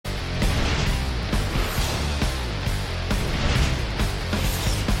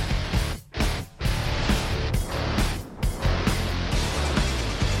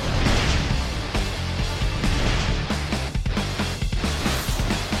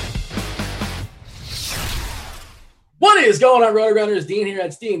What is going on, RotoGrinders? Dean here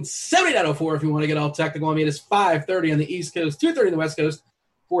at Dean 7904 if you want to get all technical. I mean, it's 5:30 on the East Coast, 2:30 on the West Coast,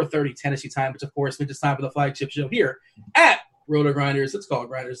 4:30 Tennessee time, which, of course, means it's time for the flagship show here at RotoGrinders. It's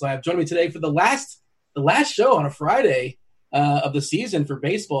called GrindersLive. Joining me today for the last show on a Friday of the season for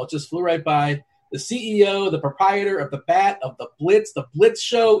baseball. It just flew right by. The CEO, the proprietor of the Bat, of the Blitz. The Blitz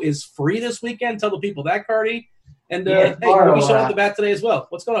show is free this weekend. Tell the people that, Cardi. And hey, we'll be showing up the Bat today as well.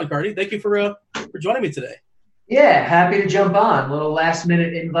 What's going on, Cardi? Thank you for joining me today. Yeah, happy to jump on. A little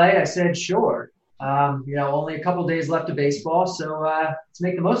last-minute invite. I said sure. Only a couple days left of baseball, so let's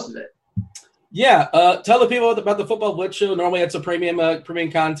make the most of it. Yeah, tell the people about the Football Blitz show. Normally, it's a premium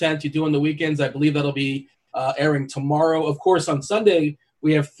content you do on the weekends. I believe that'll be airing tomorrow. Of course, on Sunday,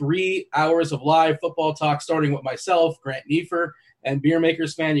 we have 3 hours of live football talk, starting with myself, Grant Neefer, and Beer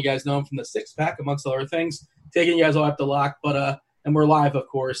Makers Fan. You guys know him from the Six Pack, amongst other things. Taking you guys all up to lock, and we're live, of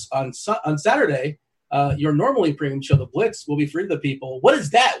course, on Saturday. Your normally premium show, The Blitz, will be free to the people. What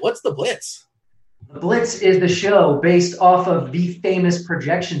is that? What's The Blitz? The Blitz is the show based off of the famous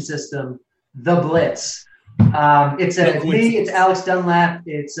projection system, The Blitz. It's me, it's Alex Dunlap,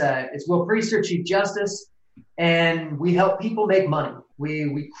 it's Will Priester, Chief Justice, and we help people make money.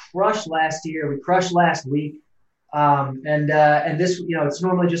 We crushed last year, we crushed last week, and this, it's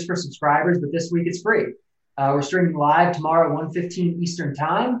normally just for subscribers, but this week it's free. We're streaming live tomorrow at 1:15 Eastern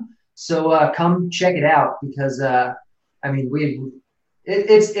Time. So come check it out because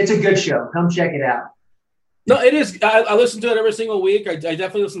it's a good show. Come check it out. No, it is. I listen to it every single week. I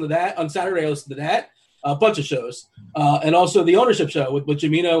definitely listen to that. On Saturday, I listen to that. A bunch of shows. And also the ownership show with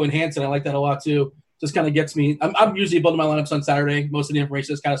Jamino and Hanson. I like that a lot too. Just kind of gets me. I'm usually building my lineups on Saturday. Most of the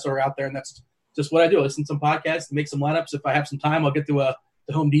information is kind of sort of out there, and that's just what I do. I listen to some podcasts, make some lineups. If I have some time, I'll get to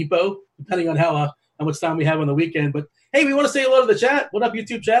the Home Depot, depending on how much time we have on the weekend. But hey, we want to say hello to the chat. What up,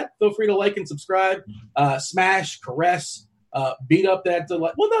 YouTube chat? Feel free to like and subscribe, smash, caress, beat up that.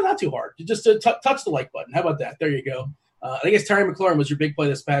 Well, no, not too hard. Just touch the like button. How about that? There you go. I guess Terry McLaurin was your big play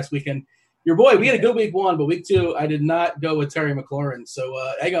this past weekend. Your boy, we had a good week one, but week two, I did not go with Terry McLaurin. So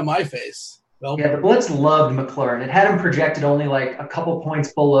egg on my face. Well, yeah, the Blitz loved McLaurin. It had him projected only like a couple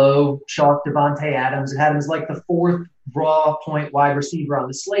points below chalk Devontae Adams. It had him as like the fourth raw point wide receiver on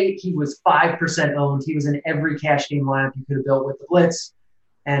the slate. He was 5% owned. He was in every cash game lineup you could have built with the Blitz,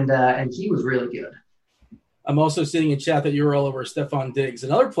 and he was really good. I'm also seeing in chat that you were all over Stephon Diggs,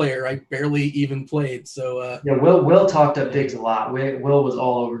 another player I barely even played. So yeah, Will talked up Diggs a lot. Will was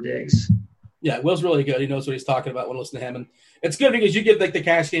all over Diggs. Yeah, Will's really good. He knows what he's talking about when listening to him, and it's good because you give like the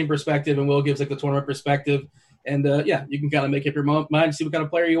cash game perspective, and Will gives like the tournament perspective, and you can kind of make up your mind, see what kind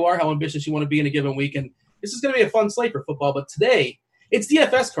of player you are, how ambitious you want to be in a given week, and this is going to be a fun slate for football. But today, it's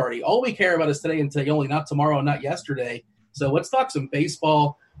DFS, Cardi. All we care about is today and today only, not tomorrow, not yesterday. So let's talk some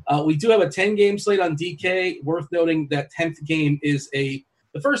baseball. We do have a 10-game slate on DK. Worth noting that 10th game is the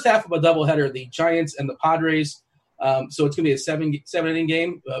first half of a doubleheader, the Giants and the Padres. So it's going to be a seven-inning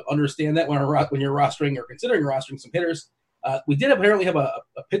game. Understand that when you're rostering or considering rostering some hitters. We did apparently have a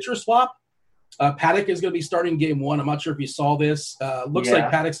pitcher swap. Paddock is going to be starting game one. I'm not sure if you saw this. Looks like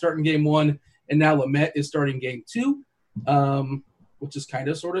Paddock starting game one, and now Lamet is starting game two, which is kind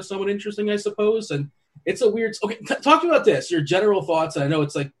of sort of somewhat interesting, I suppose. And it's a weird – okay, talk about this, your general thoughts. And I know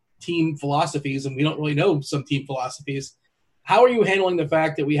it's like team philosophies, and we don't really know some team philosophies. How are you handling the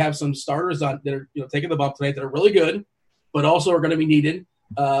fact that we have some starters on that are taking the bump tonight that are really good, but also are going to be needed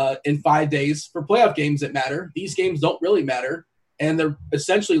in 5 days for playoff games that matter? These games don't really matter, and they're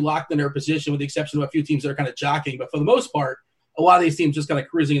essentially locked in their position with the exception of a few teams that are kind of jockeying. But for the most part, a lot of these teams just kind of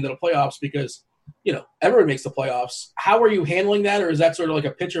cruising into the playoffs because, everyone makes the playoffs. How are you handling that, or is that sort of like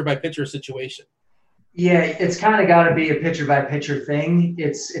a pitcher-by-pitcher situation? Yeah, it's kind of got to be a pitcher-by-pitcher thing.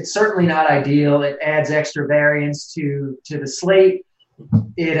 It's certainly not ideal. It adds extra variance to the slate.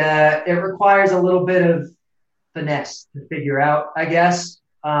 It requires a little bit of finesse to figure out, I guess.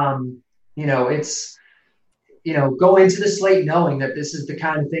 Go into the slate knowing that this is the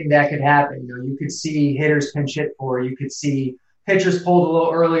kind of thing that could happen. You could see hitters pinch hit for. You could see pitchers pulled a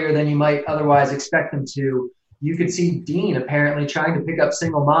little earlier than you might otherwise expect them to. You could see Dean apparently trying to pick up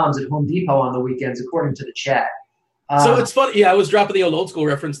single moms at Home Depot on the weekends, according to the chat. So it's funny. Yeah, I was dropping the old school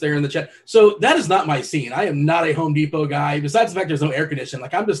reference there in the chat. So that is not my scene. I am not a Home Depot guy. Besides the fact there's no air conditioning,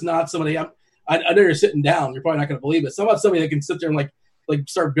 like I'm just not somebody. I know you're sitting down. You're probably not going to believe it. So I'm not somebody that can sit there and like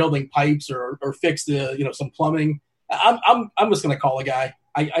start building pipes or fix some plumbing. I'm just going to call a guy.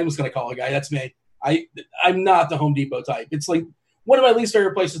 I'm just going to call a guy. That's me. I'm not the Home Depot type. It's like one of my least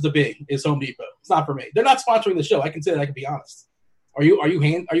favorite places to be is Home Depot. It's not for me. They're not sponsoring the show. I can say that. I can be honest. Are you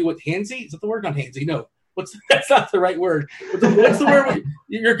with Handsy? Is that the word? Not Handsy. No. That's not the right word. What's the word?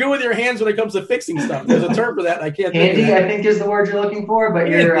 You're good with your hands when it comes to fixing stuff. There's a term for that. I can't. Handy, I think, is the word you're looking for. But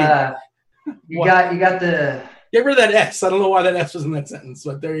you got the. Get rid of that S. I don't know why that S was in that sentence,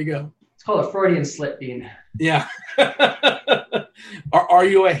 but there you go. It's called a Freudian slip, Dean. Yeah. Are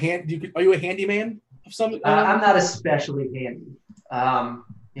you a handyman of some? I'm not especially handy. I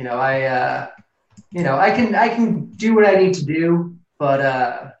can do what I need to do, but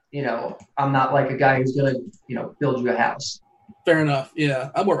I'm not like a guy who's gonna build you a house. Fair enough.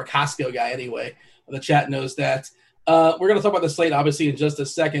 Yeah, I'm more of a Costco guy anyway. The chat knows that. We're gonna talk about the slate obviously in just a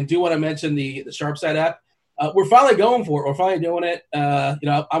second. Do want to mention the Sharpside app. We're finally going for it. We're finally doing it.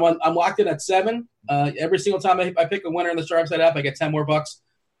 I'm locked in at 7. Every single time I pick a winner in the Sharpside app, I get 10 more bucks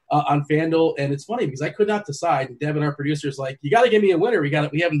on FanDuel. And it's funny because I could not decide. And Devin, our producer, is like, you got to give me a winner. We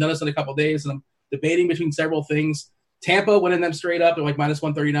haven't done this in a couple of days, and I'm debating between several things. Tampa winning them straight up. They're like minus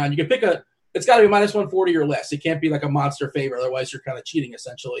 139. You can pick it's got to be minus 140 or less. It can't be like a monster favorite. Otherwise, you're kind of cheating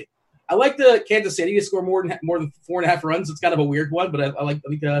essentially. I like the Kansas City to score more than 4.5 runs. It's kind of a weird one, but I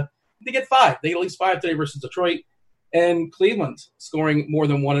think they get 5. They get at least 5 today versus Detroit. And Cleveland scoring more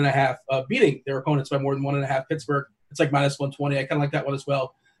than 1.5, beating their opponents by more than 1.5. Pittsburgh, it's like minus 120. I kind of like that one as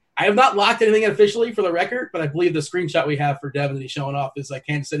well. I have not locked anything officially for the record, but I believe the screenshot we have for Devin that he's showing off is like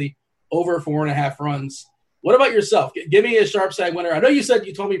Kansas City over 4.5 runs. What about yourself? Give me a Sharpside winner. I know you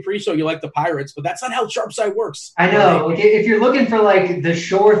told me pre-show you like the Pirates, but that's not how Sharpside works. I know. Like, if you're looking for like the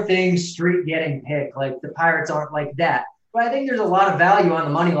sure thing street getting pick, like the Pirates aren't like that. But I think there's a lot of value on the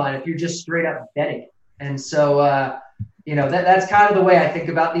money line if you're just straight up betting it. And so, that's kind of the way I think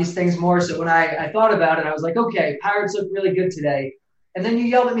about these things more. So when I thought about it, I was like, okay, Pirates look really good today. And then you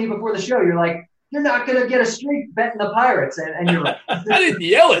yelled at me before the show. You're like, you're not going to get a streak betting the Pirates. And you're right. I didn't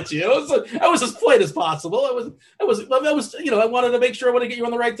yell at you. I was as polite as possible. I wanted to make sure I want to get you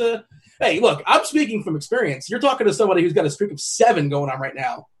on the right to, hey, look, I'm speaking from experience. You're talking to somebody who's got a streak of 7 going on right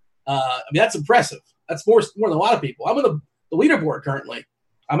now. That's impressive. That's more than a lot of people. I'm on the leaderboard currently.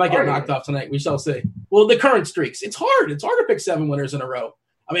 I might get knocked off tonight. We shall see. Well, the current streaks. It's hard. It's hard to pick 7 winners in a row.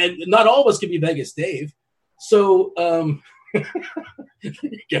 I mean, not all of us can be Vegas Dave. So, there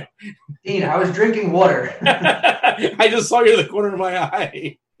you go. Dean, I was drinking water. I just saw you in the corner of my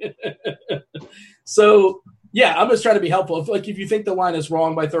eye. So, yeah, I'm just trying to be helpful. If you think the line is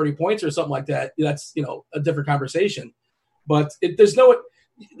wrong by 30 points or something like that, that's, a different conversation. But there's no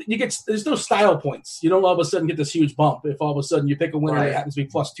style points. You don't all of a sudden get this huge bump if all of a sudden you pick a winner that happens to be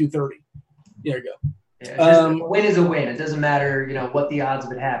plus 230. There you go. Yeah, a win is a win. It doesn't matter, what the odds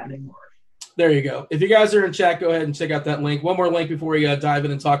of it happening are. There you go. If you guys are in chat, go ahead and check out that link. One more link before we dive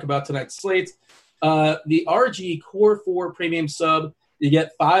in and talk about tonight's slate. The RG Core 4 Premium Sub, you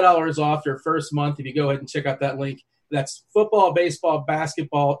get $5 off your first month if you go ahead and check out that link. That's football, baseball,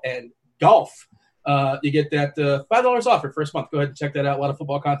 basketball, and golf. You get that $5 off your first month. Go ahead and check that out. A lot of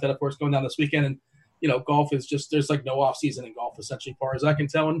football content, of course, going down this weekend. And, golf is just – there's like no off season in golf, essentially, as far as I can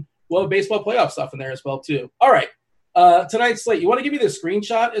tell. And we'll have baseball playoff stuff in there as well, too. All right. Tonight's slate. You want to give me the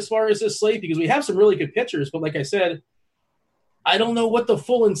screenshot as far as this slate? Because we have some really good pitchers. But like I said, I don't know what the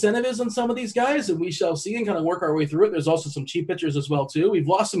full incentive is on some of these guys, and we shall see and kind of work our way through it. There's also some cheap pitchers as well, too. We've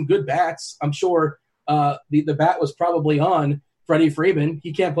lost some good bats. I'm sure the bat was probably on Freddie Freeman.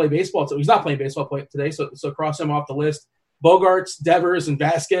 He can't play baseball. So he's not playing baseball today, so cross him off the list. Bogarts, Devers, and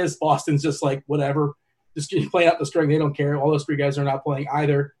Vasquez. Boston's just like, whatever. Just playing out the string. They don't care. All those 3 guys are not playing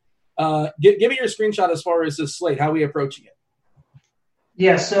either. Give me your screenshot as far as this slate. How are we approaching it?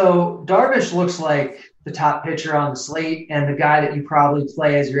 Yeah, so Darvish looks like the top pitcher on the slate and the guy that you probably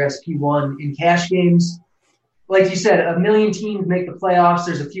play as your SP1 in cash games. Like you said, 1 million teams make the playoffs.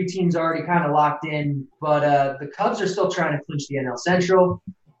 There's a few teams already kind of locked in, but the Cubs are still trying to clinch the NL Central.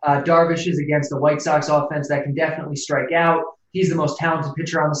 Darvish is against the White Sox offense that can definitely strike out. He's the most talented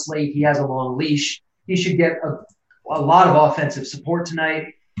pitcher on the slate. He has a long leash. He should get a lot of offensive support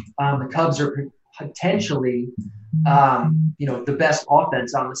tonight. The Cubs are potentially, the best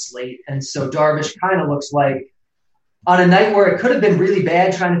offense on the slate. And so Darvish kind of looks like on a night where it could have been really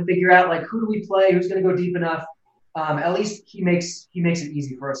bad trying to figure out, like, who do we play? Who's going to go deep enough? At least he makes it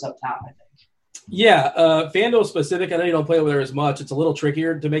easy for us up top, I think. Yeah, FanDuel specific. I know you don't play over there as much. It's a little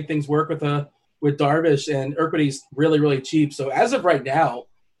trickier to make things work with Darvish, and Urquidy's really, really cheap. So as of right now,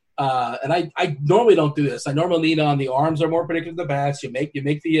 and I normally don't do this. I normally lean on the arms are more predictive than the bats. You make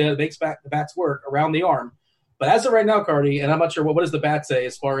the bats work around the arm. But as of right now, Cardi, and I'm not sure what does the bat say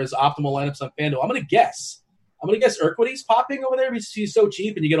as far as optimal lineups on FanDuel. I'm going to guess Urquidy's popping over there because he's so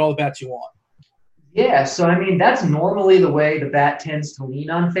cheap and you get all the bats you want. Yeah, so I mean that's normally the way the bat tends to lean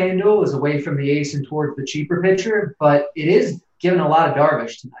on FanDuel is away from the ace and towards the cheaper pitcher. But it is given a lot of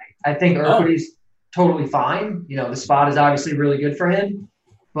Darvish tonight. I think Urquidy's totally fine. The spot is obviously really good for him.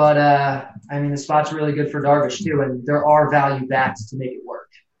 But, the spot's really good for Darvish, too, and there are value backs to make it work.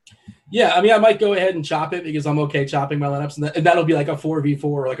 Yeah, I might go ahead and chop it because I'm okay chopping my lineups, and that'll be like a 4v4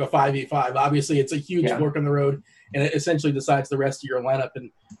 or like a 5v5. Obviously, it's a huge fork on the road, and it essentially decides the rest of your lineup.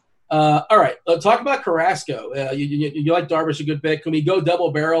 And all right, let's talk about Carrasco. You like Darvish a good bit. Can we go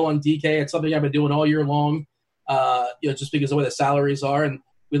double barrel on DK? It's something I've been doing all year long, just because of the way the salaries are. And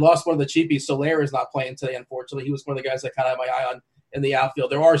we lost one of the cheapies. Soler is not playing today, unfortunately. He was one of the guys I kind of had my eye on in the outfield.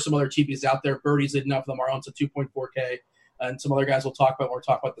 There are some other cheapies out there. Birdie's leading up for them. Our own's a 2.4K. And some other guys we'll talk about when we're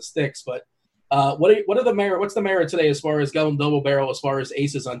talking about the sticks. But what's the merit today as far as going double barrel, as far as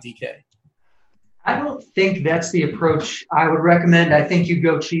aces on DK? I don't think that's the approach I would recommend. I think you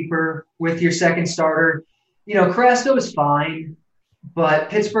go cheaper with your second starter. Carrasco is fine,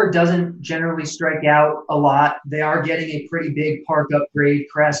 but Pittsburgh doesn't generally strike out a lot. They are getting a pretty big park upgrade.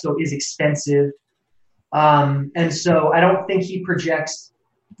 Carrasco is expensive. And so I don't think he projects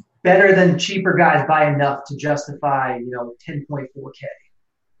better than cheaper guys by enough to justify, 10.4K.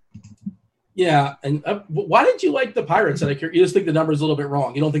 Yeah, and why did you like the Pirates? You just think the number's a little bit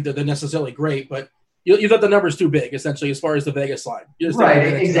wrong. You don't think that they're necessarily great, but you thought the number's too big, essentially, as far as the Vegas line.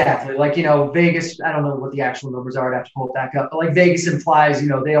 Right, exactly. Vegas, I don't know what the actual numbers are. I'd have to pull it back up. But, Vegas implies,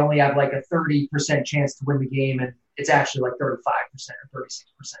 they only have, a 30% chance to win the game, and it's actually, 35% or 36%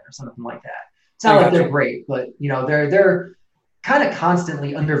 or something like that. It's not like they're great, but, they're kind of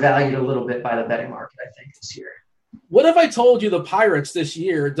constantly undervalued a little bit by the betting market, I think, this year. What if I told you the Pirates this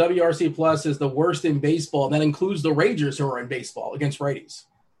year, WRC Plus is the worst in baseball, and that includes the Rangers who are in baseball against righties?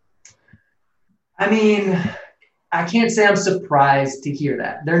 I can't say I'm surprised to hear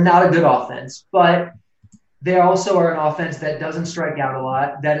that. They're not a good offense, but they also are an offense that doesn't strike out a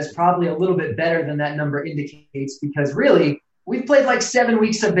lot. That is probably a little bit better than that number indicates because really we've played 7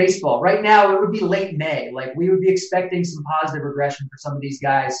 weeks of baseball. Right now it would be late May. We would be expecting some positive regression for some of these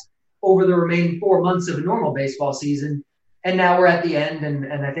guys over the remaining 4 months of a normal baseball season. And now we're at the end.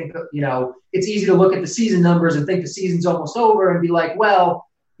 And I think, it's easy to look at the season numbers and think the season's almost over and be like, well,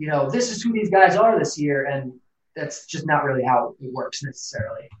 this is who these guys are this year. And that's just not really how it works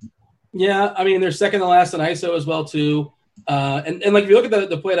necessarily. Yeah. They're second to last in ISO as well, too. And if you look at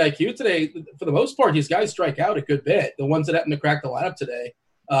the plate IQ today, for the most part, these guys strike out a good bit. The ones that happen to crack the lineup today,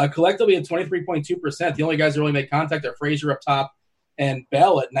 collectively at 23.2%. The only guys that really make contact are Frazier up top and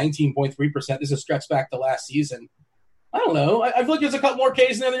Bell at 19.3%. This is stretched back to last season. I don't know. I feel like there's a couple more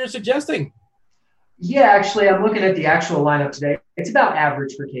Ks in there than you're suggesting. Yeah, actually, I'm looking at the actual lineup today. It's about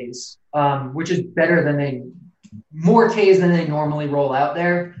average for Ks, which is better than more Ks than they normally roll out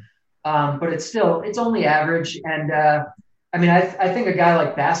there. But it's only average. And I think a guy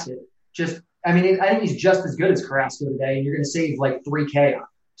like Bassett I think he's just as good as Carrasco today, and you're going to save 3K on him.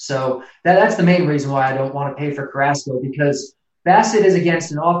 So that's the main reason why I don't want to pay for Carrasco, because Bassett is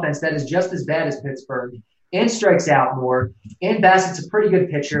against an offense that is just as bad as Pittsburgh and strikes out more. And Bassett's a pretty good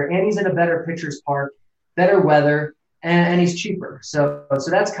pitcher, and he's in a better pitcher's park, better weather, and he's cheaper. So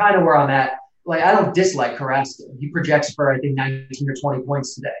that's kind of where I'm at. I don't dislike Carrasco. He projects for, I think, 19 or 20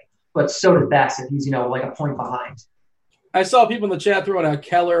 points today. But so does Bassett. He's, a point behind. I saw people in the chat throwing out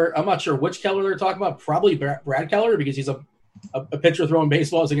Keller. I'm not sure which Keller they're talking about. Probably Brad Keller, because he's a pitcher throwing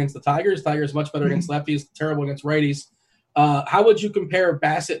baseballs against the Tigers. Tigers much better against lefties, terrible against righties. How would you compare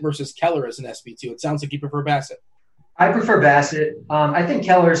Bassett versus Keller as an SB2? It sounds like you prefer Bassett. I prefer Bassett. I think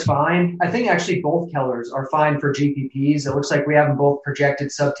Keller's fine. I think actually both Kellers are fine for GPPs. It looks like we have them both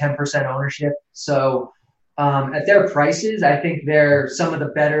projected sub 10% ownership. So at their prices, I think they're some of the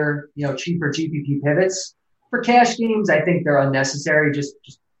better, cheaper GPP pivots. For cash games, I think they're unnecessary. Just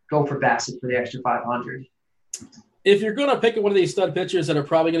go for Bassett for the extra 500. If you're going to pick one of these stud pitchers that are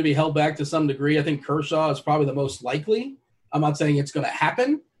probably going to be held back to some degree, I think Kershaw is probably the most likely. I'm not saying it's going to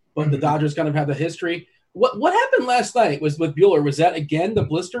happen, but the Dodgers kind of have the history. What happened last night was with Buehler? Was that, again, the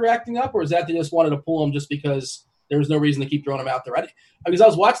blister acting up, or is that they just wanted to pull him just because there was no reason to keep throwing him out there? Because I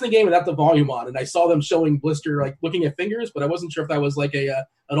was watching the game without the volume on, and I saw them showing blister, looking at fingers, but I wasn't sure if that was an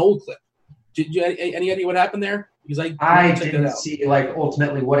old clip. Did you any idea what happened there? Because I didn't see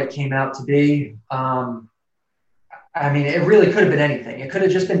ultimately what it came out to be. It really could have been anything. It could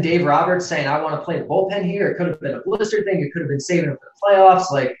have just been Dave Roberts saying, I want to play the bullpen here. It could have been a blister thing. It could have been saving it for the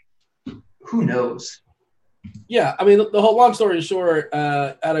playoffs. Who knows? Yeah, the whole long story short,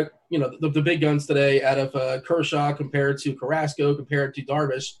 out of the big guns today, out of Kershaw compared to Carrasco compared to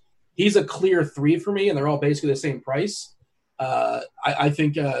Darvish, he's a clear 3 for me, and they're all basically the same price. I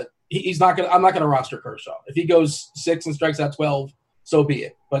think he's not going. I'm not going to roster Kershaw. If he goes 6 and strikes out 12, so be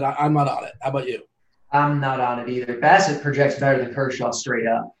it. But I'm not on it. How about you? I'm not on it either. Bassett projects better than Kershaw straight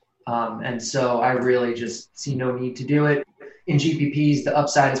up. And so I really just see no need to do it. In GPPs, the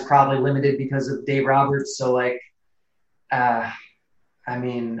upside is probably limited because of Dave Roberts. So,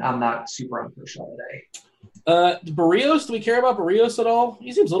 I'm not super on Kershaw today. Barrios, do we care about Barrios at all?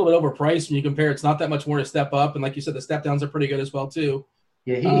 He seems a little bit overpriced when you compare. It's not that much more to step up. And like you said, the step downs are pretty good as well, too.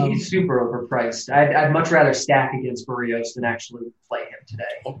 Yeah, he's super overpriced. I'd much rather stack against Barrios than actually play him today.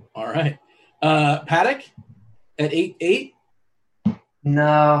 Oh, all right. Paddock at 8-8?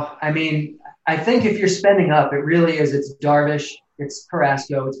 No, I think if you're spending up, it really is. It's Darvish, it's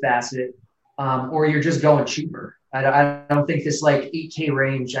Carrasco, it's Bassett, or you're just going cheaper. I don't think this 8K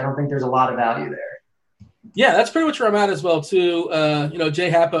range. I don't think there's a lot of value there. Yeah, that's pretty much where I'm at as well too. Jay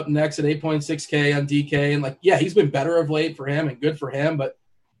Happ up next at 8.6K on DK, and he's been better of late for him and good for him, but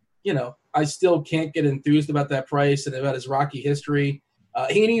I still can't get enthused about that price and about his rocky history.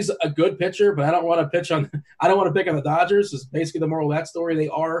 Heaney's a good pitcher, but I don't want to pick on the Dodgers. Is basically the moral of that story. They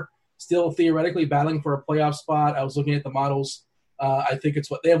are still theoretically battling for a playoff spot. I was looking at the models. I think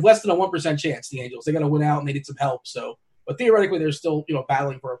they have less than a 1% chance. The Angels, they got to win out and they need some help. So, but theoretically, they're still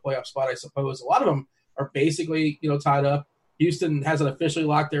battling for a playoff spot. I suppose a lot of them are basically tied up. Houston hasn't officially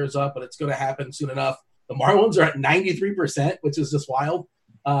locked theirs up, but it's going to happen soon enough. The Marlins are at 93%, which is just wild.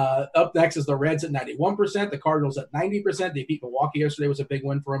 Up next is the Reds at 91%, the Cardinals at 90%. They beat Milwaukee yesterday, was a big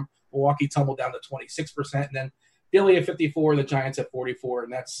win for them. Milwaukee tumbled down to 26%, and then Philly at 54%, the Giants at 44%,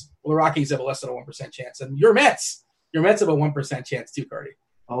 and the Rockies have a less than a 1% chance. And your Mets have a 1% chance too, Cardi.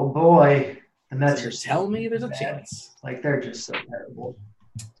 Oh boy, the Mets are telling me there's a chance. They're just so terrible.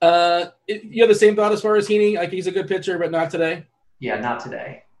 You have the same thought as far as Heaney? He's a good pitcher, but not today. Yeah, not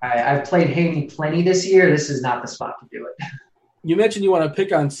today. I've played Heaney plenty this year. This is not the spot to do it. You mentioned you want to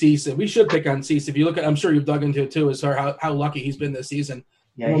pick on Cease, and we should pick on Cease. If you look at, I'm sure you've dug into it too, as far how lucky he's been this season.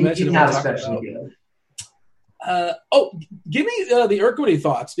 Yeah, he's not especially good. Give me the Urquidy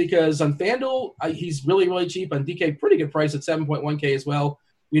thoughts, because on FanDuel, he's really, really cheap. On DK, pretty good price at 7.1K as well.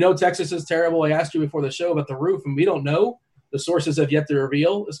 We know Texas is terrible. I asked you before the show about the roof, and we don't know. The sources have yet to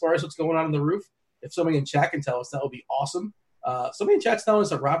reveal as far as what's going on in the roof. If somebody in chat can tell us, that would be awesome. Somebody in chat's telling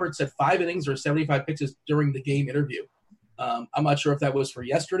us that Robert said 5 innings or 75 pitches during the game interview. I'm not sure if that was for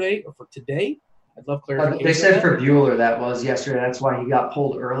yesterday or for today. I'd love clarification. They said for Bueller that was yesterday. That's why he got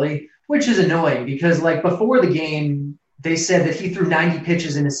pulled early, which is annoying because before the game, they said that he threw 90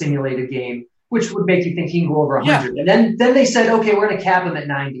 pitches in a simulated game, which would make you think he can go over 100. Yeah. And then they said, okay, we're going to cap him at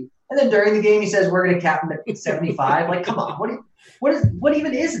 90. And then during the game, he says we're going to cap him at 75. Come on, what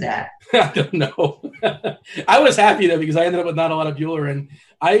even is that? I don't know. I was happy though because I ended up with not a lot of Bueller, and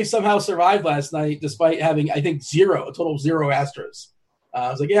I somehow survived last night despite having, I think, a total of 0 Astros. I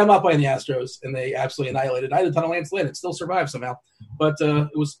was like, yeah, I'm not playing the Astros, and they absolutely annihilated. I had a ton of Lance Lynn and still survived somehow, but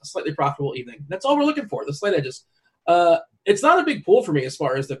it was a slightly profitable evening. That's all we're looking for. The slight edges. It's not a big pool for me as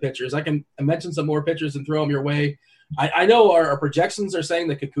far as the pitchers. I can mention some more pitchers and throw them your way. I know our projections are saying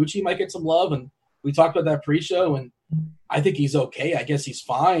that Kikuchi might get some love, and we talked about that pre-show, and I think he's okay. I guess he's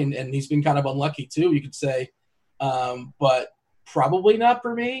fine, and he's been kind of unlucky too, you could say. But probably not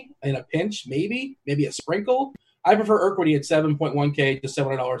for me. In a pinch, maybe a sprinkle. I prefer Urquidy at 7.1K to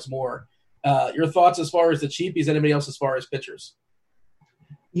 $700 more. Your thoughts as far as the cheapies, anybody else as far as pitchers?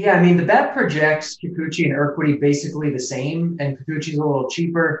 Yeah, the bet projects Kikuchi and Urquidy basically the same, and Kikuchi's a little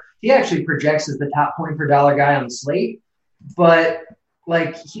cheaper. He actually projects as the top point per dollar guy on the slate, but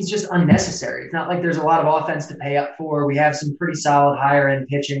he's just unnecessary. It's not like there's a lot of offense to pay up for. We have some pretty solid higher end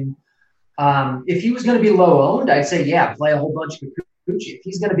pitching. If he was going to be low owned, I'd say, yeah, play a whole bunch of Kikuchi. If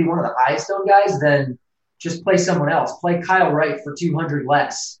he's going to be one of the highest owned guys, then just play someone else. Play Kyle Wright for 200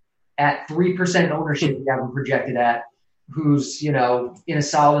 less at 3% ownership you have him projected at, who's, in a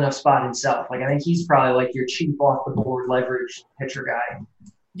solid enough spot himself. I think he's probably your cheap off the board leverage pitcher guy.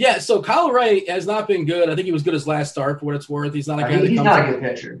 Yeah, so Kyle Wright has not been good. I think he was good his last start for what it's worth. He's not a guy he's not a good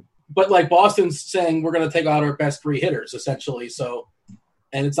pitcher. But Boston's saying we're going to take out our best 3 hitters, essentially. So,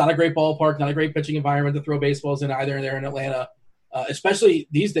 and it's not a great ballpark, not a great pitching environment to throw baseballs in either there in Atlanta, especially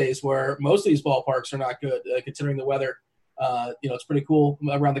these days where most of these ballparks are not good, considering the weather. It's pretty cool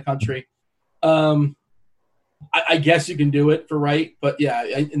around the country. I guess you can do it for Wright, but yeah,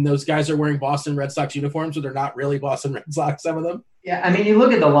 and those guys are wearing Boston Red Sox uniforms, so they're not really Boston Red Sox, some of them. Yeah, you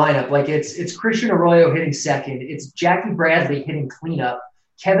look at the lineup, it's Christian Arroyo hitting second, it's Jackie Bradley hitting cleanup,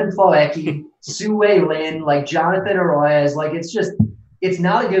 Kevin Plawecki, Su-Wei Lin, Jonathan Arroyas, it's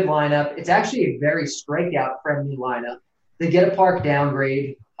not a good lineup. It's actually a very strikeout-friendly lineup. They get a park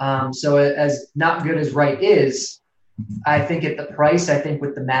downgrade, so as not good as Wright is, I think at the price, I think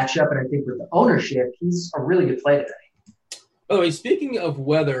with the matchup, and I think with the ownership, he's a really good play today. By the way, speaking of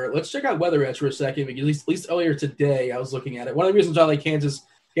weather, let's check out Weather Edge for a second, because at least earlier today I was looking at it. One of the reasons I like Kansas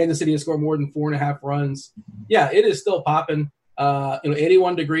Kansas City to score more than 4.5 runs. Yeah, it is still popping.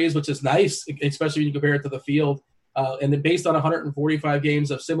 81 degrees, which is nice, especially when you compare it to the field. And then based on 145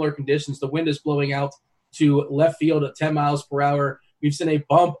 games of similar conditions, the wind is blowing out to left field at 10 miles per hour. We've seen a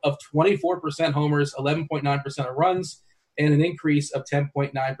bump of 24% homers, 11.9% of runs, and an increase of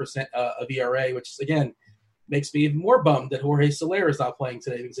 10.9% of ERA, which, again, makes me even more bummed that Jorge Soler is not playing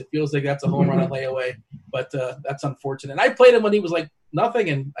today because it feels like that's a home run on layaway. But that's unfortunate. And I played him when he was like nothing,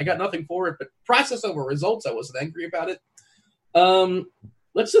 and I got nothing for it. But process over results, I wasn't angry about it.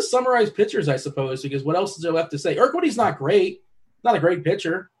 Let's just summarize pitchers, I suppose, because what else is there left to say? Urquidy's not great. Not a great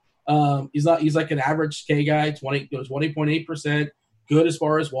pitcher. He's like an average K guy, 20.8%. Good as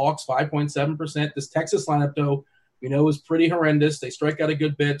far as walks, 5.7%. This Texas lineup, though, we know is pretty horrendous. They strike out a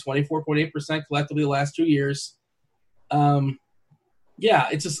good bit, 24.8% collectively the last 2 years.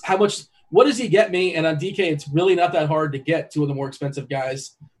 It's just how much – what does he get me? And on DK, it's really not that hard to get two of the more expensive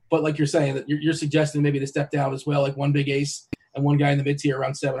guys. But like you're saying, that you're suggesting maybe to step down as well, like one big ace and one guy in the mid-tier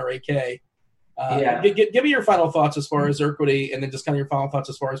around 7 or 8K. Give me your final thoughts as far as Urquidy, and then just kind of your final thoughts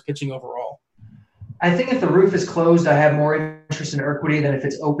as far as pitching overall. I think if the roof is closed, I have more interest in Urquidy than if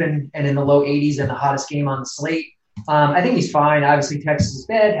it's open and in the low 80s and the hottest game on the slate. I think he's fine. Obviously, Texas is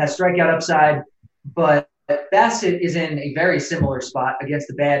bad, has strikeout upside, but Bassett is in a very similar spot against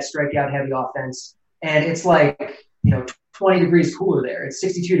the bad strikeout-heavy offense, and it's like 20 degrees cooler there. It's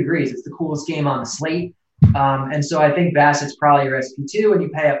 62 degrees. It's the coolest game on the slate. And so I think Bassett's probably your SP2, and you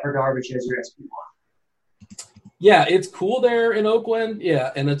pay up for Darvish as your SP1. Yeah, it's cool there in Oakland.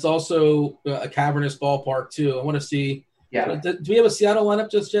 Yeah, and it's also a cavernous ballpark, too. I want to see. Yeah. Do we have a Seattle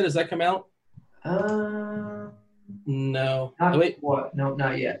lineup just yet? Has that come out? No. Wait. What? No,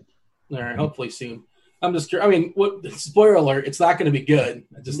 not yet. All right, hopefully soon. I'm just curious. I mean, spoiler alert, it's not going to be good.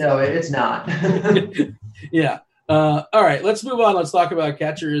 No, it's not. Yeah. All right, let's move on. Let's talk about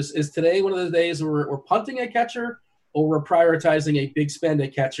catchers. Is today one of those days where we're punting a catcher or we're prioritizing a big spend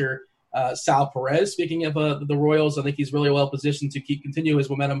at catcher? Sal Perez, speaking of the Royals, I think he's really well positioned to continue his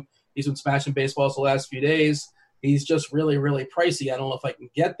momentum. He's been smashing baseballs the last few days. He's just really, really pricey. I don't know if I can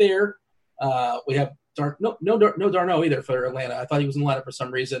get there. We have no Darno either for Atlanta. I thought he was in the lineup for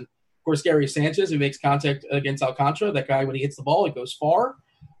some reason. Of course, Gary Sanchez, who makes contact against Alcantara. That guy, when he hits the ball, it goes far.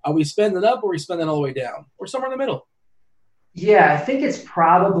 Are we spending up or are we spending all the way down? Or somewhere in the middle? Yeah, I think it's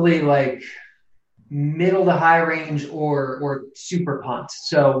probably like middle to high range or super punt.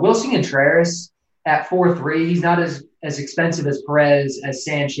 So Wilson Contreras at 4.3, he's not as expensive as Perez, as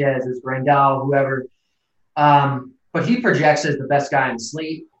Sanchez, as Grandal, whoever. But he projects as the best guy on the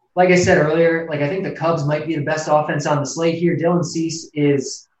slate. Like I said earlier, I think the Cubs might be the best offense on the slate here. Dylan Cease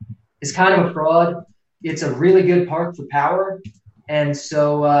is kind of a fraud. It's a really good park for power. And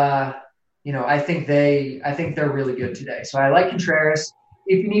so, I think they're really good today. So I like Contreras.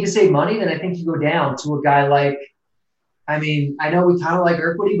 If you need to save money, then I think you go down to a guy like, I know we kind of like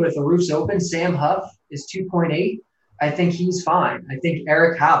Urquidy, but if the roof's open, Sam Huff is 2.8. I think he's fine. I think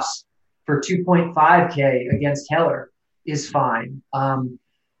Eric House for 2.5K against Keller is fine.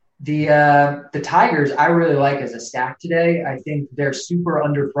 The Tigers I really like as a stack today. I think they're super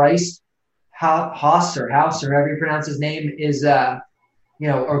underpriced. House or however you pronounce his name is a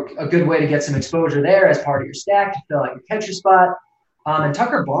good way to get some exposure there as part of your stack to fill out your catcher spot. And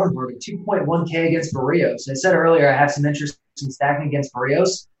Tucker Barnhart at 2.1K against Barrios. I said earlier I have some interest in stacking against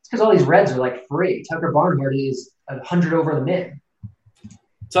Barrios. It's because all these Reds are free. Tucker Barnhart is 100 over the min.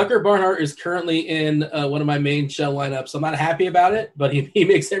 Tucker Barnhart is currently in one of my main shell lineups. I'm not happy about it, but he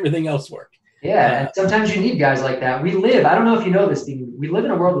makes everything else work. Yeah, and sometimes you need guys like that. I don't know if you know this, Dean, we live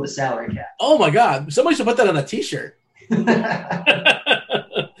in a world with a salary cap. Oh, my God. Somebody should put that on a T-shirt.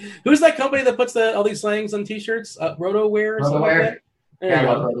 Who's that company that puts all these slangs on T-shirts? RotoWear or something like that? There you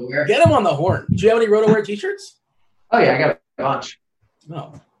go. Get him on the horn. Do you have any RotoWear T-shirts? Oh, yeah, I got a bunch.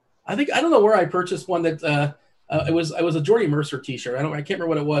 Oh, I don't know where I purchased one that it was a Jordy Mercer T-shirt. I can't remember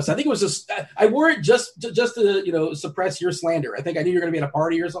what it was. I think it was just I wore it just to suppress your slander. I think I knew you were going to be at a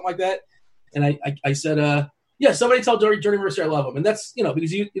party or something like that, and I said, yeah, somebody tell Jordy Mercer I love him, and that's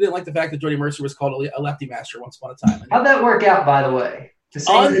because you didn't like the faster that Jordy Mercer was called a lefty master once upon a time. How'd that work out, by the way? The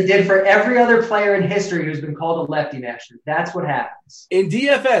same as it did for every other player in history who's been called a lefty master. That's what happens. In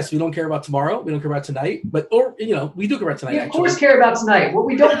DFS, we don't care about tomorrow. We don't care about tonight. We do care about tonight, we, of course, care about tonight. What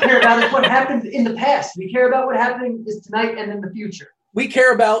we don't care about is what happened in the past. We care about what happened is tonight and in the future. We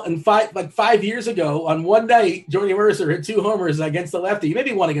care about, 5 years ago, on one night, Jordy Mercer hit 2 homers against the lefty.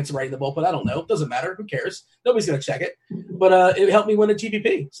 Maybe one against the right in the bullpen. I don't know. It doesn't matter. Who cares? Nobody's going to check it. But it helped me win a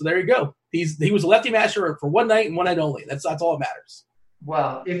GPP. So there you go. He was a lefty master for one night and one night only. That's all that matters.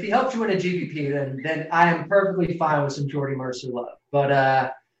 Well, if he helped you win a GPP, then I am perfectly fine with some Jordy Mercer love.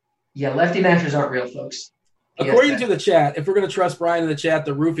 But Yeah, lefty matchers aren't real, folks. According to the chat, if we're going to trust Brian in the chat,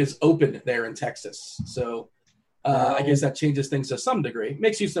 the roof is open there in Texas. So I guess that changes things to some degree.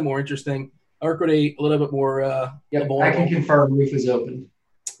 Makes Houston more interesting. Arcade a little bit more. I can confirm roof is open.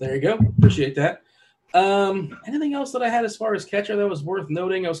 There you go. Appreciate that. Anything else that I had as far as catcher that was worth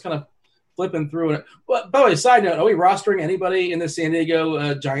noting? I was kind of flipping through it. Well, by the way, side note, are we rostering anybody in the San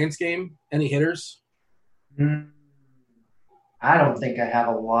Diego Giants game? Any hitters? I don't think I have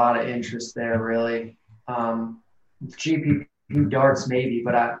a lot of interest there, really. GPP darts maybe,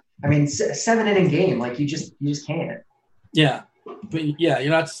 but I mean, 7-inning game, like you just can't. Yeah, but yeah,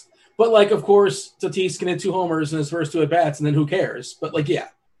 you're not. But like, of course, Tatis can hit 2 homers in his first 2 at bats, and then who cares? But like, yeah,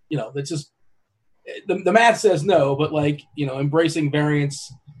 that's just the math says no. But like, embracing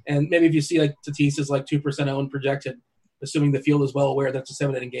variance, and maybe if you see like Tatis is like 2% owned projected, assuming the field is well aware that's a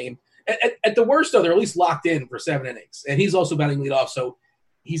 7-inning game. At the worst, though, they're at least locked in for 7 innings, and he's also batting leadoff, so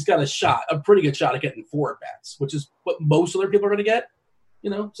he's got a pretty good shot at getting 4 at bats, which is what most other people are going to get.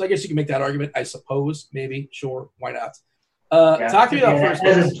 So I guess you can make that argument. I suppose, maybe, sure, why not? Talk to me about first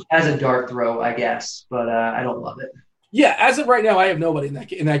base. As a dart throw, I guess, but I don't love it. Yeah, as of right now, I have nobody in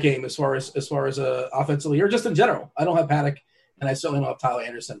that game as far as offensively or just in general. I don't have Paddock, and I certainly don't have Tyler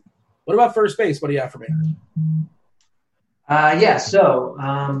Anderson. What about first base? What do you have for me?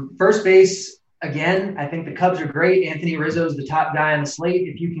 So first base, again, I think the Cubs are great. Anthony Rizzo is the top guy on the slate.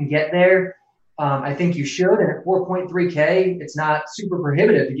 If you can get there, I think you should. And at 4.3K, it's not super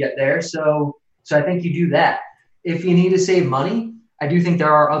prohibitive to get there. So I think you do that. If you need to save money, I do think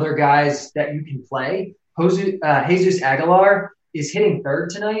there are other guys that you can play. Jesus Aguilar is hitting third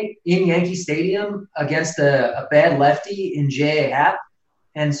tonight in Yankee Stadium against a bad lefty in J.A. Happ.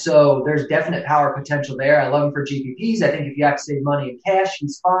 And so there's definite power potential there. I love him for GPPs. I think if you have to save money in cash,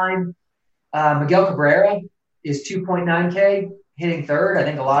 he's fine. Miguel Cabrera is 2.9K hitting third. I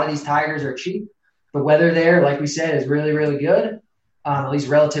think a lot of these Tigers are cheap. The weather there, like we said, is really, really good, at least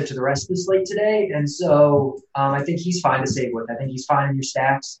relative to the rest of the slate today. And so I think he's fine to save with. I think he's fine in your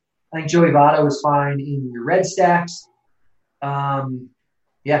stacks. I think Joey Votto is fine in your red stacks.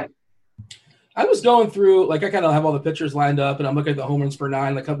 Yeah. I was going through, like I kind of have all the pitchers lined up, and I'm looking at the home runs per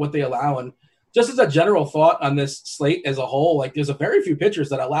 9, like what they allow. And just as a general thought on this slate as a whole, like there's a very few pitchers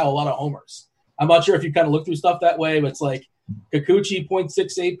that allow a lot of homers. I'm not sure if you kind of look through stuff that way, but it's like Kikuchi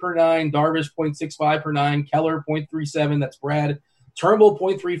 0.68 per 9, Darvish 0.65 per 9, Keller 0.37, that's Brad. Turnbull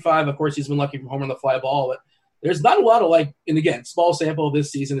 0.35, of course he's been lucky from home run the fly ball, but there's not a lot of and again, small sample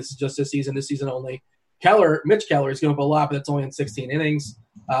this season. This is just this season only. Mitch Keller is going up a lot, but that's only in 16 innings.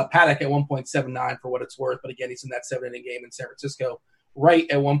 Paddock at 1.79 for what it's worth, but again, he's in that 7-inning game in San Francisco. Wright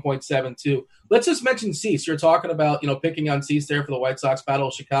at 1.72. Let's just mention Cease. You're talking about, picking on Cease there for the White Sox Battle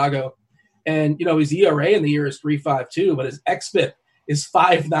of Chicago. And, his ERA in the year is 3.52, but his xFIP is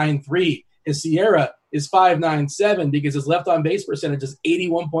 5.93. His Sierra is 5.97 because his left on base percentage is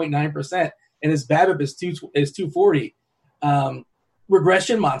 81.9%, and his BABIP is 240.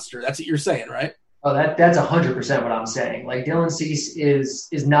 Regression monster. That's what you're saying, right? Oh, that's 100% what I'm saying. Like Dylan Cease is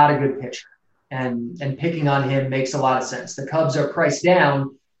not a good pitcher, and picking on him makes a lot of sense. The Cubs are priced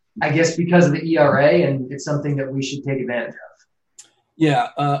down, I guess, because of the ERA, and it's something that we should take advantage of. Yeah.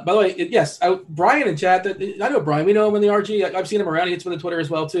 By the way, yes, Brian in chat. I know Brian. We know him in the RG. I've seen him around. He hits with the Twitter as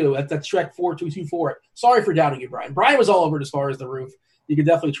well too. That's Shrek 4224. Sorry for doubting you, Brian. Brian was all over it as far as the roof. You can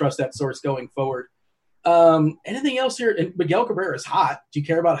definitely trust that source going forward. Anything else here? And Miguel Cabrera is hot. Do you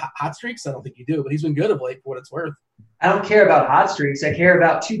care about hot streaks? I don't think you do, but he's been good of late for what it's worth. I don't care about hot streaks. I care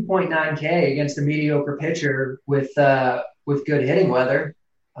about 2.9K against a mediocre pitcher with good hitting weather.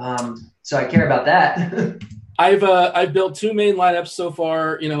 So I care about that. I've built 2 main lineups so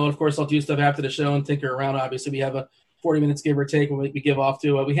far. Of course, I'll do stuff after the show and tinker around. Obviously, we have a 40 minutes give or take when we give off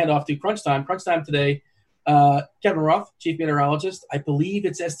to we hand off to Crunch Time. Crunch Time today. Kevin Roth, chief meteorologist. I believe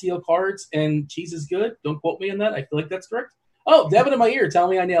it's STL cards and cheese is good. Don't quote me on that. I feel like that's correct. Oh, Devin in my ear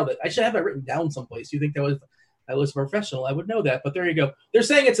telling me I nailed it. I should have it written down someplace. You think that was professional? I would know that, but there you go. They're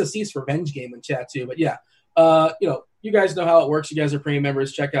saying it's a Cease revenge game in chat too. But yeah, you guys know how it works. You guys are premium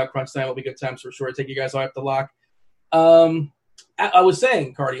members. Check out Crunch Time. It'll be good times for sure. Take you guys all up the lock. I was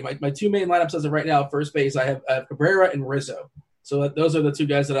saying, Cardi, my 2 main lineups as of right now, first base, I have Cabrera and Rizzo. So those are the 2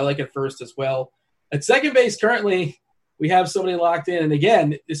 guys that I like at first as well. At second base, currently, we have somebody locked in. And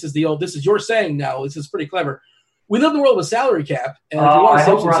again, this is your saying now. This is pretty clever. We live in the world of a salary cap. And I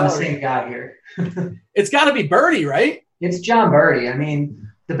hope we're on the same guy here. It's got to be Birdie, right? It's John Birdie. I mean,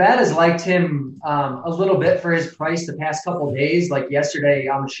 the bat has liked him a little bit for his price the past couple of days. Like yesterday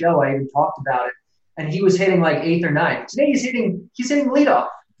on the show, I even talked about it. And he was hitting like 8th or 9th. Today he's hitting leadoff.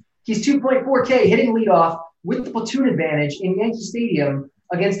 He's 2.4K hitting leadoff with the platoon advantage in Yankee Stadium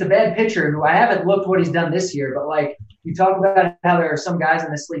against a bad pitcher who I haven't looked what he's done this year, but like you talk about how there are some guys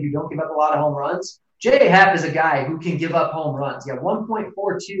in this league who don't give up a lot of home runs. J.A. Happ is a guy who can give up home runs. He got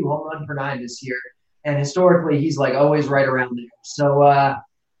 1.42 home run per 9 this year. And historically, he's like always right around there. So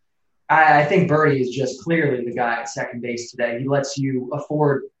I think Birdie is just clearly the guy at second base today. He lets you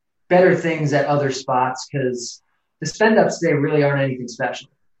afford better things at other spots because the spend-ups today really aren't anything special.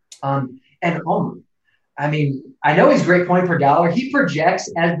 And Omer, I mean, I know he's great point per dollar. He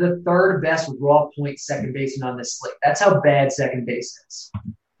projects as the third best raw point second baseman on this slate. That's how bad second base is.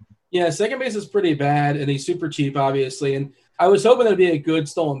 Yeah, second base is pretty bad, and he's super cheap, obviously. And I was hoping it would be a good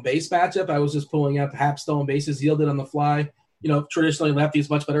stolen base matchup. I was just pulling up Hap stolen bases, yielded on the fly. Traditionally lefties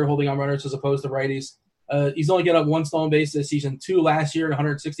much better holding on runners as opposed to righties. He's only given up 1 stolen base this season, 2 last year in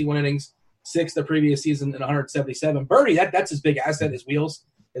 161 innings, 6 the previous season in 177. Birdie, that's his big asset, his wheels,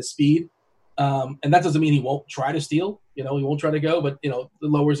 his speed. And that doesn't mean he won't try to steal. He won't try to go, but, it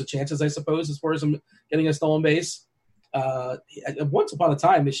lowers the chances, I suppose, as far as him getting a stolen base. Once upon a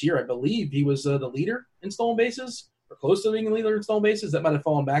time this year, I believe he was the leader in stolen bases, or close to being the leader in stolen bases. That might have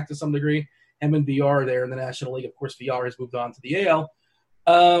fallen back to some degree. Him and VR there in the National League. Of course, VR has moved on to the AL.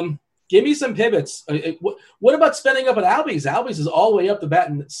 Give me some pivots. What about spending up at Albies? Albies is all the way up the bat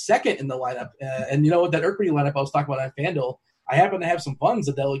and second in the lineup. And you know what, that Urquidy lineup I was talking about on FanDuel, I happen to have some funds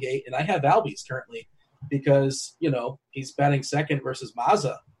to delegate, and I have Albies currently because, he's batting second versus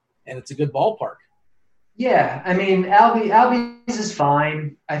Mazza, and it's a good ballpark. Yeah, I mean, Albies is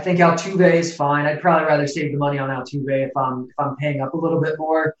fine. I think Altuve is fine. I'd probably rather save the money on Altuve if I'm paying up a little bit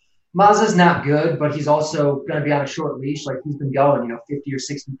more. Mazza's not good, but he's also going to be on a short leash. Like he's been going, 50 or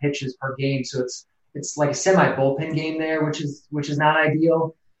 60 pitches per game, so it's like a semi bullpen game there, which is not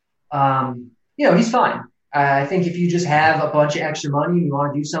ideal. He's fine. I think if you just have a bunch of extra money and you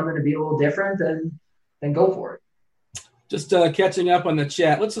want to do something to be a little different, then go for it. Just catching up on the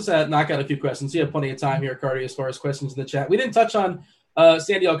chat. Let's just knock out a few questions. You have plenty of time here, Cardi, as far as questions in the chat. We didn't touch on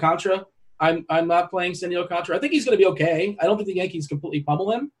Sandy Alcantara. I'm not playing Sandy Alcantara. I think he's going to be okay. I don't think the Yankees completely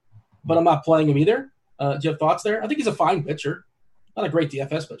pummel him, but I'm not playing him either. Do you have thoughts there? I think he's a fine pitcher. Not a great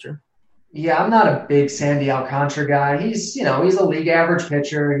DFS pitcher. Yeah, I'm not a big Sandy Alcantara guy. He's a league average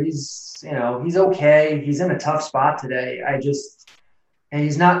pitcher. He's okay. He's in a tough spot today. And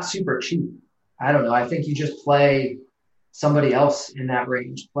he's not super cheap. I don't know. I think you just play somebody else in that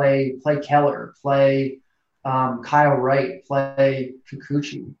range. Play Keller. Play Kyle Wright. Play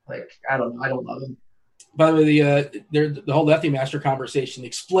Kikuchi. I don't know. I don't love him. By the way, the whole lefty master conversation.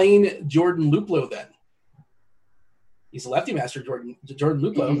 Explain Jordan Luplow then. He's a lefty master, Jordan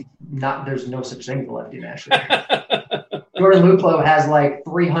Luplow. There's no such thing as a lefty master. Jordan Luplow has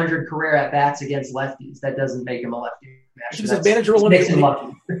 300 career at bats against lefties. That doesn't make him a lefty master. His manager will let him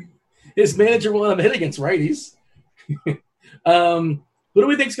lucky. His manager will let him hit against righties. Who do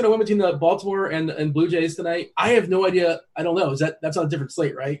we think is going to win between the Baltimore and Blue Jays tonight? I have no idea. I don't know. That's on a different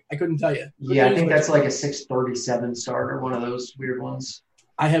slate, right? I couldn't tell you. Yeah, I think that's like a 637 starter, one of those weird ones.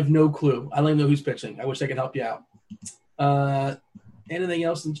 I have no clue. I don't even know who's pitching. I wish I could help you out. Anything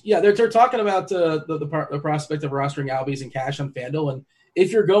else? They're talking about the prospect of rostering Albies and cash on FanDuel. And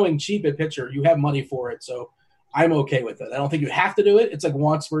if you're going cheap at pitcher, you have money for it. So I'm okay with it. I don't think you have to do it. It's like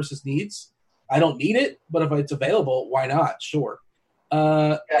wants versus needs. I don't need it, but if it's available, why not? Sure.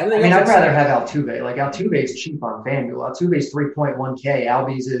 I'd rather have Altuve. Altuve is cheap on FanDuel. Altuve is 3.1K.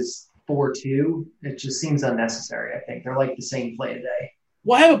 Albies is 4.2. It just seems unnecessary. I think they're the same play today.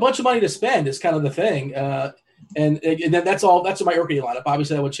 Well, I have a bunch of money to spend. Is kind of the thing. And that's all. That's my Urquidy lineup.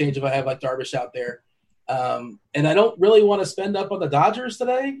 Obviously, that would change if I have Darvish out there. And I don't really want to spend up on the Dodgers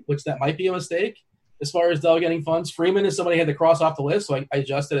today, which that might be a mistake as far as delegating funds. Freeman is somebody I had to cross off the list, so I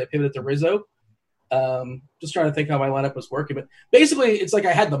adjusted. I pivoted to Rizzo. Just trying to think how my lineup was working, but basically it's I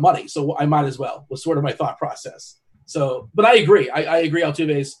had the money, so I might as well, was sort of my thought process. So, but I agree. I agree.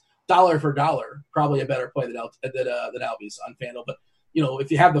 Altuve's dollar for dollar, probably a better play than Albies on FanDuel. But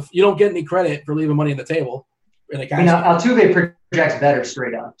if you don't get any credit for leaving money on the table. Altuve projects better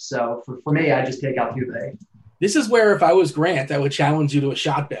straight up. So for me, I just take Altuve. This is where if I was Grant, I would challenge you to a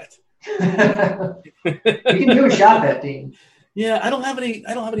shot bet. You can do a shot bet, Dean. Yeah, I don't have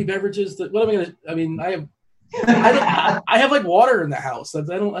any beverages. What am I gonna? I mean, I have water in the house. I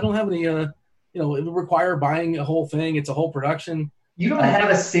don't have any. It would require buying a whole thing. It's a whole production. You don't have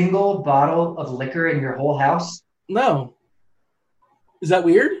a single bottle of liquor in your whole house? No. Is that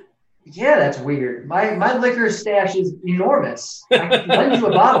weird? Yeah, that's weird. My liquor stash is enormous. I can lend you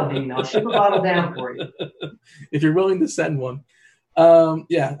a bottle, Dean. I'll ship a bottle down for you. If you're willing to send one.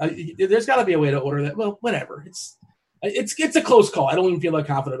 There's got to be a way to order that. Well, whatever. It's a close call. I don't even feel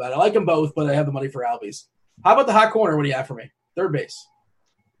confident about it. I like them both, but I have the money for Albies. How about the hot corner? What do you have for me? Third base.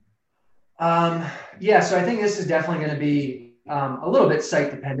 Yeah, so I think this is definitely going to be a little bit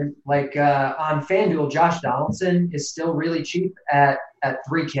site dependent. Like on FanDuel, Josh Donaldson is still really cheap at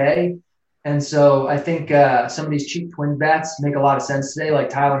 3K. And so I think some of these cheap twin bats make a lot of sense today. Like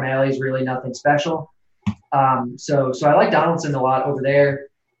Tyler Mahle is really nothing special. So I like Donaldson a lot over there.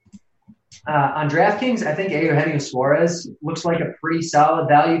 On DraftKings, I think Eugenio Suarez looks like a pretty solid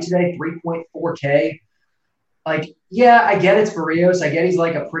value today, 3.4K. Like, yeah, I get it's Barrios. I get he's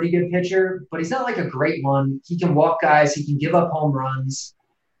like a pretty good pitcher, but he's not like a great one. He can walk guys. He can give up home runs.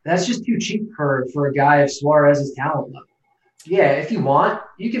 That's just too cheap for a guy of Suarez's talent level. Yeah, if you want,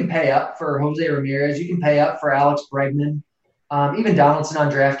 you can pay up for Jose Ramirez. You can pay up for Alex Bregman. Even Donaldson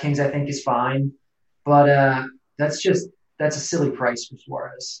on DraftKings, I think, is fine. But that's a silly price for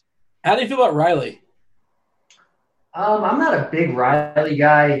Suarez. How do you feel about Riley? I'm not a big Riley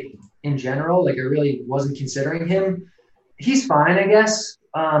guy in general. Like, I really wasn't considering him. He's fine, I guess.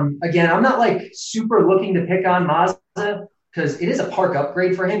 Again, I'm not like super looking to pick on Mazda because it is a park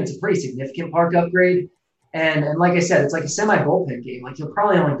upgrade for him. It's a pretty significant park upgrade. And like I said, it's like a semi-bullpen game. Like, he'll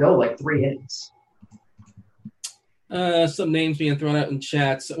probably only go like 3 innings. Some names being thrown out in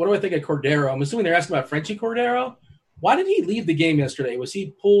chats. What do I think of Cordero? I'm assuming they're asking about Frenchie Cordero. Why did he leave the game yesterday? Was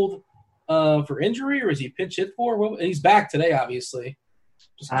he pulled for injury or is he pinch hit for? Well, he's back today, obviously.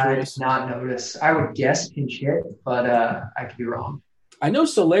 Just curious. I did not notice. I would guess pinch hit, but I could be wrong. I know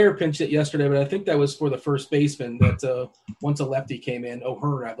Soler pinched it yesterday, but I think that was for the first baseman that once a lefty came in,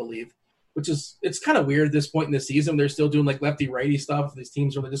 O'Hearn, I believe. Which is, it's kind of weird at this point in the season. They're still doing like lefty-righty stuff. These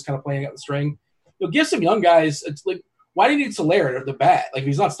teams are just kind of playing out the string. You'll give some young guys, it's like, why do you need Soler at the bat? Like, if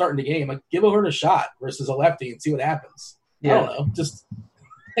he's not starting the game, like, give O'Hearn a shot versus a lefty and see what happens. Yeah. I don't know. Just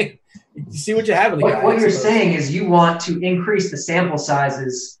see what you have in the guy. What you're saying is you want to increase the sample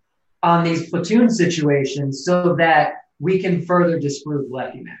sizes on these platoon situations so that we can further disprove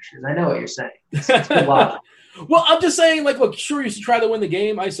lefty matchers. I know what you're saying. It's good logic. Well, I'm just saying, like, look, sure, you should try to win the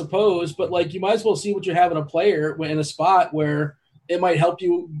game, I suppose, but, like, you might as well see what you have in a player in a spot where it might help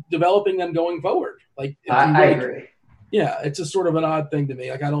you developing them going forward. Like, I agree. Yeah, it's just sort of an odd thing to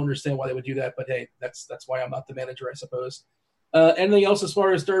me. Like, I don't understand why they would do that, but, hey, that's why I'm not the manager, I suppose. Anything else as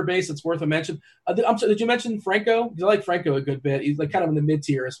far as third base that's worth a mention? I'm sorry, did you mention Franco? Because I like Franco a good bit. He's, like, kind of in the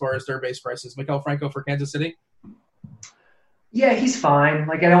mid-tier as far as third base prices. Maikel Franco for Kansas City? Yeah, he's fine.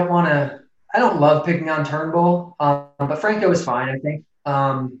 Like, I don't love picking on Turnbull, but Franco is fine, I think.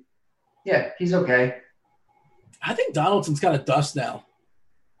 Yeah, he's okay. I think Donaldson's kind of dust now.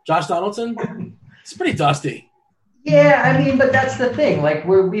 Josh Donaldson? He's pretty dusty. Yeah, I mean, but that's the thing. Like,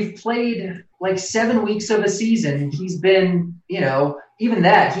 we've played like 7 weeks of a season. He's been, even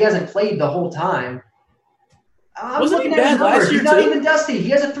that, he hasn't played the whole time. Wasn't he bad last year, He's not even dusty. He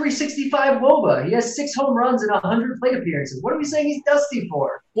has a 365 WOBA. He has 6 home runs and 100 plate appearances. What are we saying he's dusty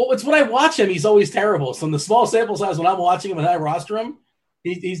for? Well, it's when I watch him, he's always terrible. So in the small sample size, when I'm watching him and I roster him,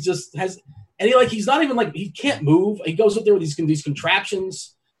 he's just has – and he's not even like – he can't move. He goes up there with these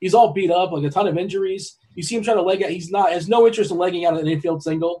contraptions. He's all beat up, like a ton of injuries. You see him trying to leg out. Has no interest in legging out an infield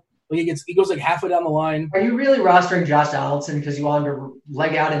single. Like he goes like halfway down the line. Are you really rostering Josh Donaldson because you want him to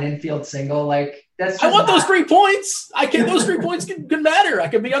leg out an infield single? Like that's. I want those 3 points. Those 3 points can matter. I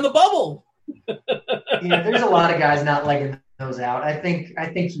could be on the bubble. Yeah, there's a lot of guys not legging those out. I think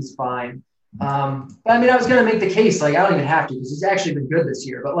he's fine. But I mean, I was going to make the case. Like I don't even have to because he's actually been good this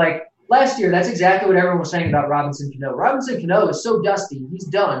year. But like last year, that's exactly what everyone was saying about Robinson Cano. Robinson Cano is so dusty. He's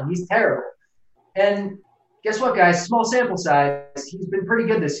done. He's terrible. And guess what, guys? Small sample size. He's been pretty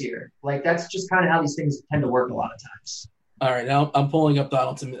good this year. Like, that's just kind of how these things tend to work a lot of times. All right. Now I'm pulling up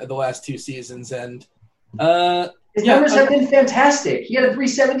Donaldson the last 2 seasons. And his numbers have been fantastic. He had a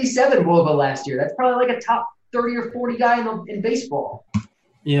 377 WOBA last year. That's probably like a top 30 or 40 guy in baseball.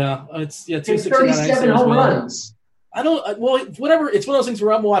 Yeah. It's 37 home runs. I don't. Well, whatever. It's one of those things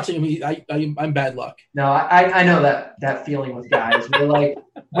where I'm watching him. I'm bad luck. No, I know that feeling with guys. Where like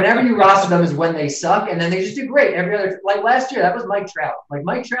whenever you roster them is when they suck, and then they just do great every other. Like last year, that was Mike Trout. Like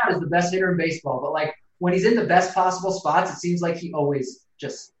Mike Trout is the best hitter in baseball, but like when he's in the best possible spots, it seems like he always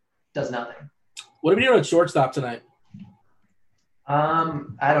just does nothing. What are we doing at shortstop tonight?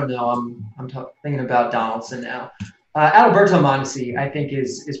 I don't know. I'm thinking about Donaldson now. Alberto Mondesi, I think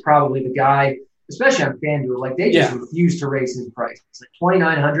is probably the guy. Especially on FanDuel, like they just refuse to raise his price. It's like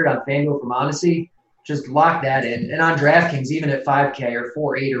 $2,900 on FanDuel for Mondesi. Just lock that in. And on DraftKings, even at 5K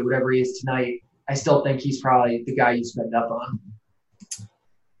or 4.8 or whatever he is tonight, I still think he's probably the guy you spend up on.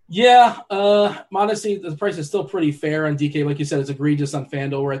 Yeah, Mondesi, the price is still pretty fair on DK. Like you said, it's egregious on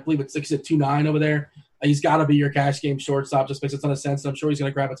FanDuel, where I believe it's 6.29 over there. He's got to be your cash game shortstop. Just makes a ton of sense. And I'm sure he's going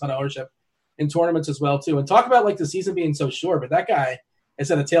to grab a ton of ownership in tournaments as well too. And talk about like the season being so short, but that guy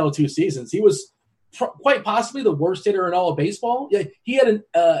instead of tale of two seasons. He was quite possibly the worst hitter in all of baseball. Yeah, he had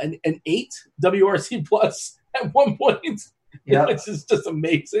an 8 WRC plus at one point. Yeah, This is just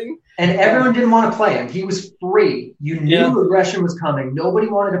amazing. And everyone didn't want to play him. He was free. You knew aggression was coming. Nobody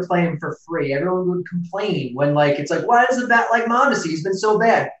wanted to play him for free. Everyone would complain when, like, it's like, why is a bat like Mondesi? He's been so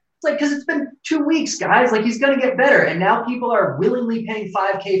bad. It's like, because it's been 2 weeks, guys. Like, he's going to get better. And now people are willingly paying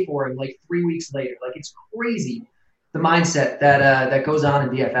 $5K for him, like, 3 weeks later. Like, it's crazy, the mindset that goes on in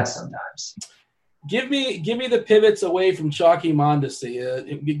DFS sometimes. Give me the pivots away from Chalky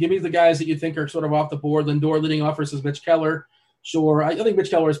Mondesi. Give me the guys that you think are sort of off the board. Lindor leading off versus Mitch Keller. Sure, I think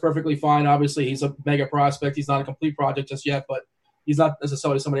Mitch Keller is perfectly fine. Obviously, he's a mega prospect. He's not a complete project just yet, but he's not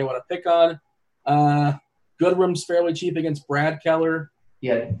necessarily somebody I want to pick on. Goodrum's fairly cheap against Brad Keller.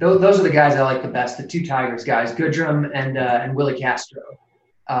 Yeah, those are the guys I like the best, the two Tigers guys, Goodrum and Willie Castro.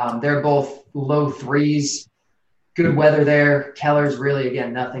 They're both low threes. Good weather there. Keller's really,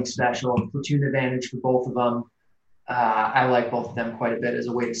 again, nothing special. Platoon advantage for both of them. I like both of them quite a bit as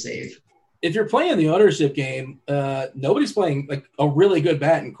a way to save. If you're playing the ownership game, nobody's playing like a really good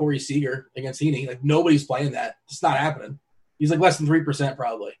bat in Corey Seager against Heaney. Like, nobody's playing that. It's not happening. He's like less than 3%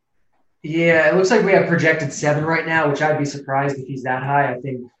 probably. Yeah, it looks like we have projected 7 right now, which I'd be surprised if he's that high. I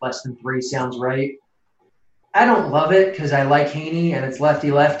think less than 3 sounds right. I don't love it because I like Heaney and it's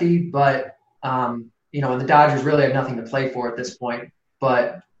lefty-lefty, but and the Dodgers really have nothing to play for at this point.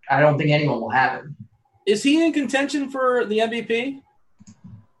 But I don't think anyone will have him. Is he in contention for the MVP?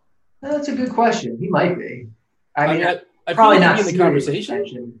 That's a good question. He might be. I mean, I probably feel like not in the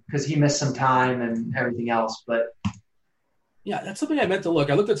conversation because he missed some time and everything else. But yeah, that's something I meant to look.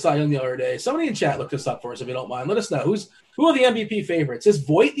 I looked at Cy Young the other day. Somebody in chat looked this up for us if you don't mind. Let us know who are the MVP favorites. Is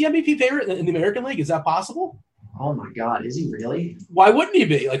Voit the MVP favorite in the American League? Is that possible? Oh my God, is he really? Why wouldn't he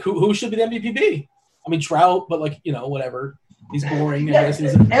be? Like, who should be the MVP be? I mean, Trout, but whatever. He's boring. Yeah,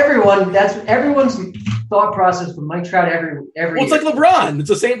 everyone's thought process with Mike Trout every well, it's like LeBron. It's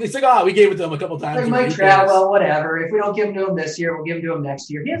the same. It's like, we gave it to him a couple times. Like Mike Trout, well, whatever. If we don't give him to him this year, we'll give him to him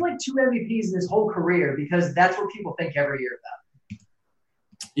next year. He has like 2 MVPs in his whole career because that's what people think every year about.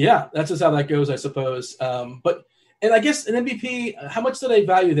 Yeah, that's just how that goes, I suppose. And I guess an MVP, how much do they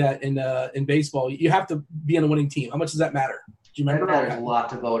value that in baseball? You have to be on a winning team. How much does that matter? Do you remember? It matters a lot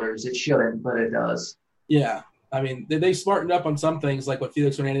to voters. It shouldn't, but it does. Yeah. I mean, they smartened up on some things, like what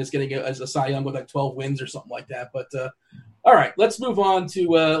Felix Hernandez getting as a Cy Young with like 12 wins or something like that. But all right, let's move on to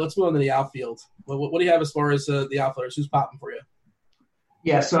the outfield. What do you have as far as the outfielders? Who's popping for you?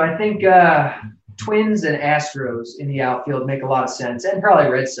 Yeah, so I think Twins and Astros in the outfield make a lot of sense, and probably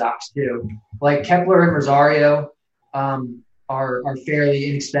Red Sox too. Like Kepler and Rosario are fairly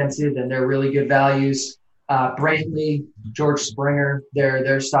inexpensive, and they're really good values. Brantley, George Springer,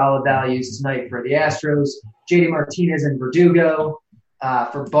 they're solid values tonight for the Astros. JD Martinez and Verdugo.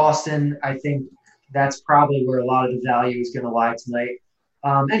 For Boston, I think that's probably where a lot of the value is going to lie tonight.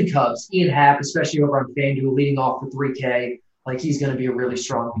 And Cubs, Ian Happ, especially over on FanDuel, leading off for 3K. Like, he's going to be a really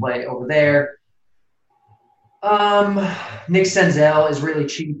strong play over there. Nick Senzel is really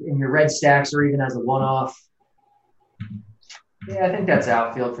cheap in your red stacks or even as a one-off. Yeah, I think that's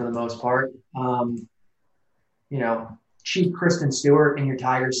outfield for the most part. Cheap Kristen Stewart in your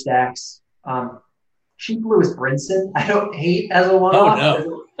Tiger stacks. Cheap Lewis Brinson, I don't hate as a one-off.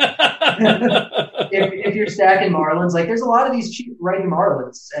 Oh, no. if you're stacking Marlins, like there's a lot of these cheap righty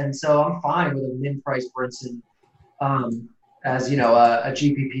Marlins, and so I'm fine with a min-price Brinson as, a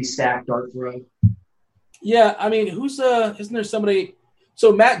GPP stack dart throw. Yeah, I mean, isn't there somebody –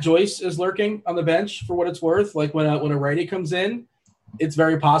 so Matt Joyce is lurking on the bench for what it's worth. Like when a righty comes in, it's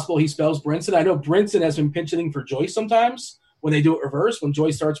very possible he spells Brinson. I know Brinson has been pinch hitting for Joyce sometimes when they do it reverse, when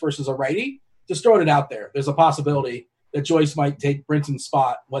Joyce starts versus a righty. Just throwing it out there. There's a possibility that Joyce might take Brinson's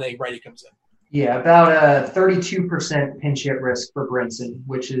spot when a righty comes in. Yeah, about a 32% pinch hit risk for Brinson,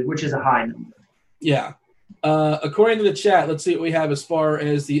 which is a high number. Yeah. According to the chat, let's see what we have as far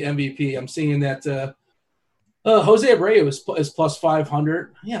as the MVP. I'm seeing that Jose Abreu is plus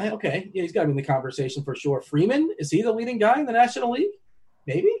 500. Yeah, okay. Yeah, he's got to be in the conversation for sure. Freeman, is he the leading guy in the National League?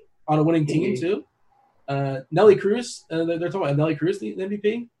 Maybe. On a winning team, too. Nelly Cruz, they're talking about Nelly Cruz, the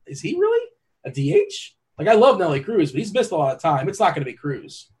MVP. Is he really a DH? Like, I love Nelly Cruz, but he's missed a lot of time. It's not going to be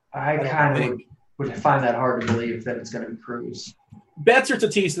Cruz. I kind of would find that hard to believe that it's going to be Cruz. Betts or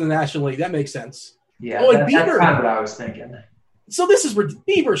Tatis in the National League. That makes sense. Yeah, that's kind of what I was thinking. So this is where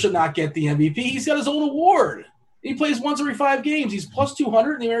Bieber should not get the MVP. He's got his own award. He plays once every 5 games. He's plus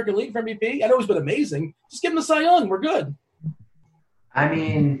 200 in the American League for MVP. I know he's been amazing. Just give him the Cy Young. We're good. I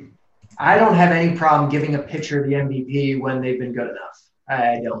mean, I don't have any problem giving a pitcher the MVP when they've been good enough.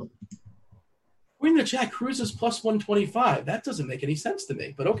 I don't. According to Jack, Cruz is plus 125. That doesn't make any sense to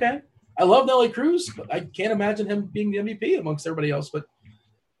me, but okay. I love Nelly Cruz, but I can't imagine him being the MVP amongst everybody else. But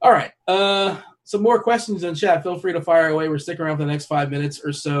all right, some more questions in chat. Feel free to fire away. We're sticking around for the next 5 minutes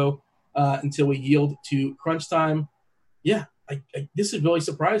or so until we yield to crunch time. Yeah, this is really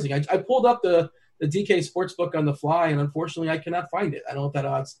surprising. I pulled up the DK Sportsbook on the fly, and unfortunately, I cannot find it. I don't know if that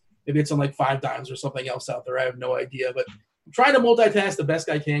odds. Maybe it's on like 5 dimes or something else out there. I have no idea, but I'm trying to multitask the best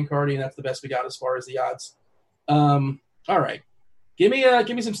I can, Cardi, and that's the best we got as far as the odds. All right, give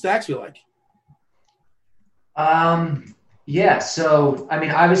me some stacks you like. Yeah. So I mean,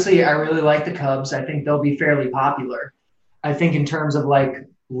 obviously, I really like the Cubs. I think they'll be fairly popular. I think in terms of like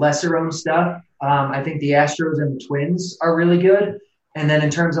lesser owned stuff, I think the Astros and the Twins are really good. And then in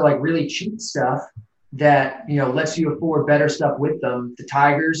terms of like really cheap stuff that lets you afford better stuff with them, the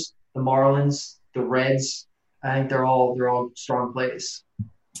Tigers, the Marlins, the Reds. I think they're all strong plays.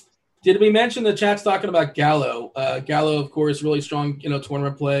 Did we mention the chat's talking about Gallo? Gallo, of course, really strong,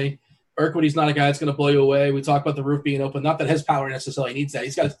 tournament play. Urquidy's not a guy that's going to blow you away. We talked about the roof being open. Not that his power necessarily needs that.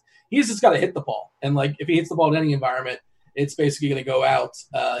 He's just got to hit the ball. And like if he hits the ball in any environment, it's basically going to go out.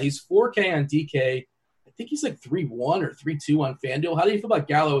 He's 4K on DK. I think he's like 3-1 or 3-2 on FanDuel. How do you feel about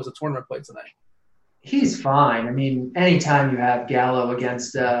Gallo as a tournament play tonight? He's fine. I mean, anytime you have Gallo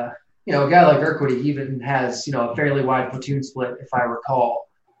against a guy like Urquidy even has, a fairly wide platoon split, if I recall.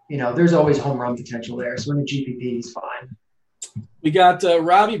 There's always home run potential there. So in a GPP, he's fine. We got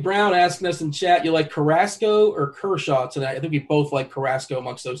Robbie Brown asking us in chat, you like Carrasco or Kershaw tonight? I think we both like Carrasco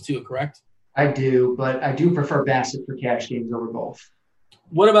amongst those two, correct? I do, but I do prefer Bassett for cash games over both.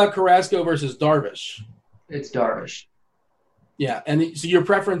 What about Carrasco versus Darvish? It's Darvish. Yeah, and so your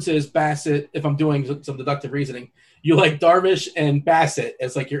preference is Bassett, if I'm doing some deductive reasoning. You like Darvish and Bassett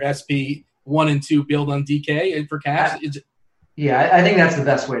as like your SP 1 and 2 build on DK and for cash? Yeah, I think that's the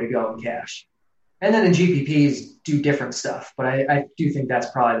best way to go in cash. And then in GPPs, do different stuff. But I do think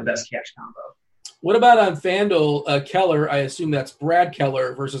that's probably the best cash combo. What about on FanDuel, Keller? I assume that's Brad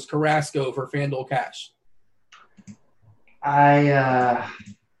Keller versus Carrasco for FanDuel cash. I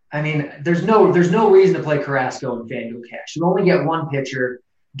mean, there's no reason to play Carrasco in FanDuel cash. You only get one pitcher.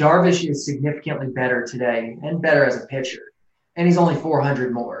 Darvish is significantly better today and better as a pitcher. And he's only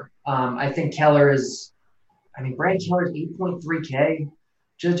 400 more. I think Keller is – Brad Keller is 8.3K.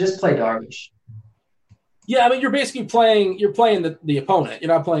 Just play Darvish. Yeah, I mean, you're basically playing the opponent.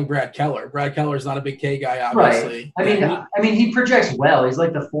 You're not playing Brad Keller. Brad Keller is not a big K guy, obviously. Right. I mean, he projects well. He's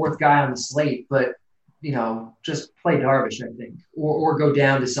like the fourth guy on the slate, but just play Darvish, I think, or go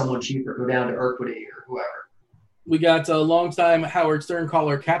down to someone cheaper. Go down to Urquidy or whoever. We got a longtime Howard Stern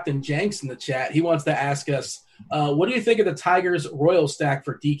caller, Captain Jenks, in the chat. He wants to ask us, what do you think of the Tigers Royal stack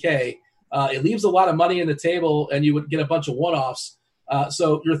for DK? It leaves a lot of money in the table, and you would get a bunch of one-offs.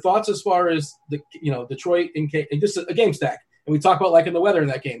 So your thoughts as far as Detroit and just a game stack, and we talk about liking the weather in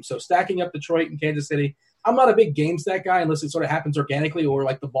that game. So stacking up Detroit and Kansas City. I'm not a big game stack guy unless it sort of happens organically or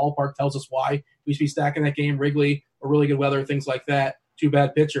like the ballpark tells us why we should be stacking that game. Wrigley or really good weather, things like that. 2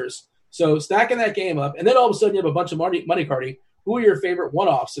 bad pitchers. So stacking that game up, and then all of a sudden you have a bunch of money Cardi. Who are your favorite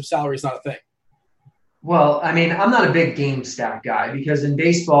one-offs if salary is not a thing? Well, I mean, I'm not a big game stack guy because in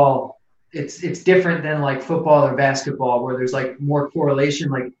baseball – it's different than like football or basketball where there's like more correlation.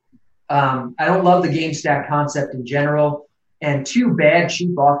 Like I don't love the game stack concept in general. And 2 bad,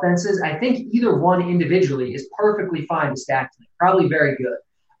 cheap offenses, I think either one individually is perfectly fine to stack them. Probably very good.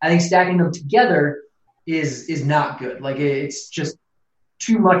 I think stacking them together is not good. Like it's just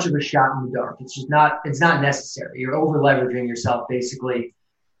too much of a shot in the dark. It's not necessary. You're over leveraging yourself basically.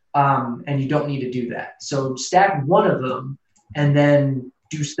 And you don't need to do that. So stack one of them and then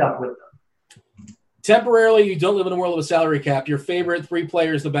do stuff with them. Temporarily, you don't live in a world of a salary cap. Your favorite 3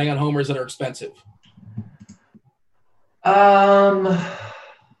 players to bang on homers that are expensive?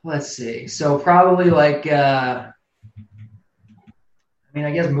 Let's see. So probably like, I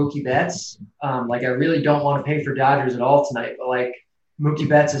guess Mookie Betts. Like I really don't want to pay for Dodgers at all tonight, but like Mookie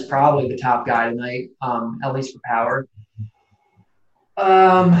Betts is probably the top guy tonight, at least for power.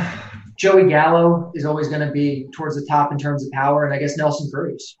 Joey Gallo is always going to be towards the top in terms of power, and I guess Nelson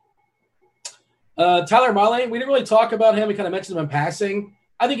Cruz. Tyler Mahle, we didn't really talk about him. We kind of mentioned him in passing.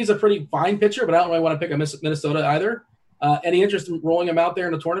 I think he's a pretty fine pitcher, but I don't really want to pick a Minnesota either. Any interest in rolling him out there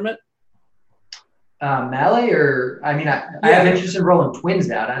in the tournament? Mahle I have interest in rolling Twins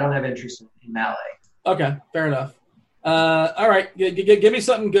out. I don't have interest in Mahle. Okay, fair enough. All right, give me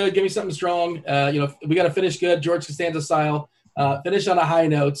something good. Give me something strong. We got to finish good, George Costanza style. Finish on a high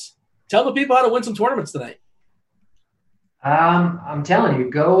note. Tell the people how to win some tournaments tonight. I'm telling you,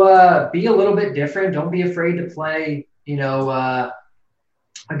 go be a little bit different. Don't be afraid to play,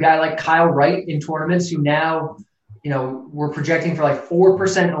 a guy like Kyle Wright in tournaments who now, we're projecting for like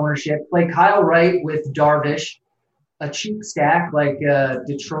 4% ownership. Play Kyle Wright with Darvish, a cheap stack like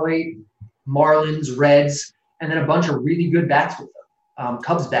Detroit, Marlins, Reds, and then a bunch of really good bats with them.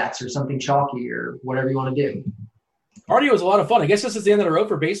 Cubs bats or something chalky or whatever you want to do. Cardio was a lot of fun. I guess this is the end of the road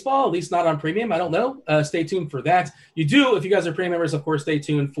for baseball, at least not on premium. I don't know. Stay tuned for that. You do, if you guys are premium members, of course, stay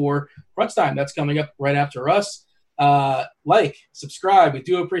tuned for Crunch Time. That's coming up right after us. Subscribe. We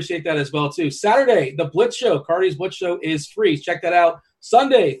do appreciate that as well, too. Saturday, the Blitz Show. Cardi's Blitz Show is free. Check that out.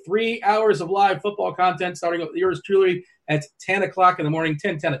 Sunday, 3 hours of live football content starting with yours truly at 10 o'clock in the morning,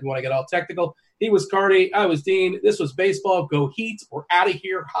 10:10 if you want to get all technical. He was Cardi. I was Dean. This was baseball. Go Heat. We're out of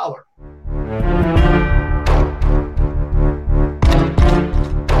here. Holler.